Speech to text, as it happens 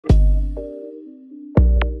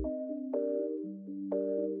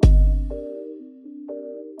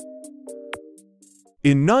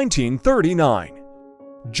In 1939,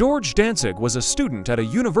 George Dantzig was a student at a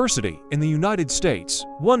university in the United States.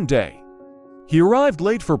 One day, he arrived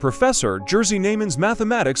late for Professor Jerzy Neyman's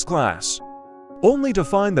mathematics class, only to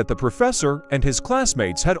find that the professor and his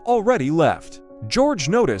classmates had already left. George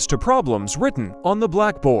noticed two problems written on the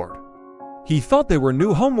blackboard. He thought they were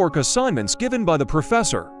new homework assignments given by the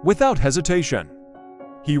professor without hesitation.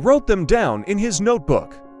 He wrote them down in his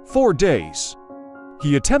notebook. 4 days.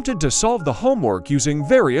 He attempted to solve the homework using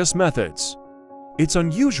various methods. It's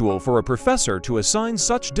unusual for a professor to assign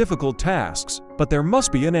such difficult tasks, but there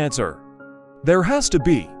must be an answer. There has to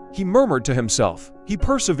be, he murmured to himself. He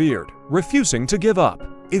persevered, refusing to give up.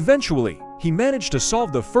 Eventually, he managed to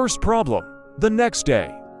solve the first problem. The next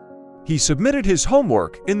day, he submitted his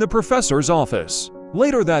homework in the professor's office.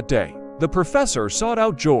 Later that day, the professor sought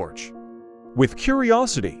out George. With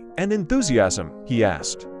curiosity and enthusiasm, he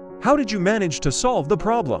asked, "How did you manage to solve the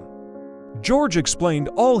problem?" George explained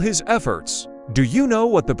all his efforts. Do you know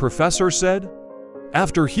what the professor said?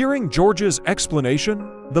 After hearing George's explanation,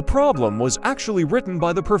 the problem was actually written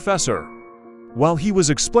by the professor while he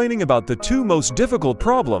was explaining about the two most difficult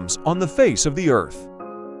problems on the face of the earth.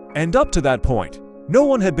 And up to that point, no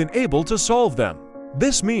one had been able to solve them.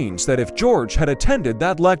 This means that if George had attended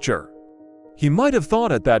that lecture, he might have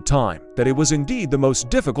thought at that time that it was indeed the most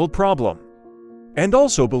difficult problem, and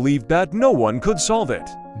also believed that no one could solve it.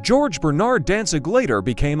 George Bernard Dantzig later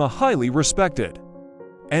became a highly respected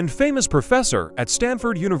and famous professor at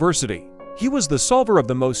Stanford University. He was the solver of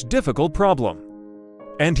the most difficult problem,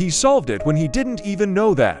 and he solved it when he didn't even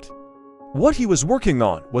know that. What he was working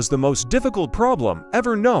on was the most difficult problem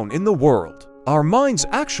ever known in the world. Our minds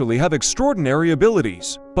actually have extraordinary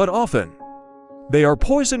abilities, but often they are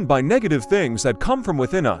poisoned by negative things that come from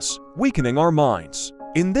within us, weakening our minds.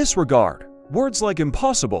 In this regard, words like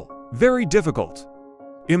impossible, very difficult,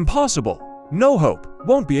 impossible, no hope,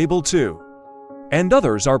 won't be able to, and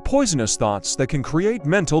others are poisonous thoughts that can create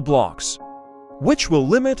mental blocks, which will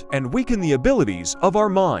limit and weaken the abilities of our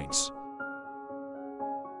minds.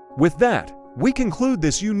 With that, we conclude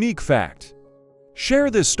this unique fact. Share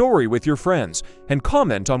this story with your friends and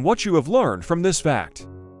comment on what you have learned from this fact.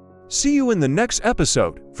 See you in the next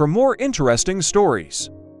episode for more interesting stories.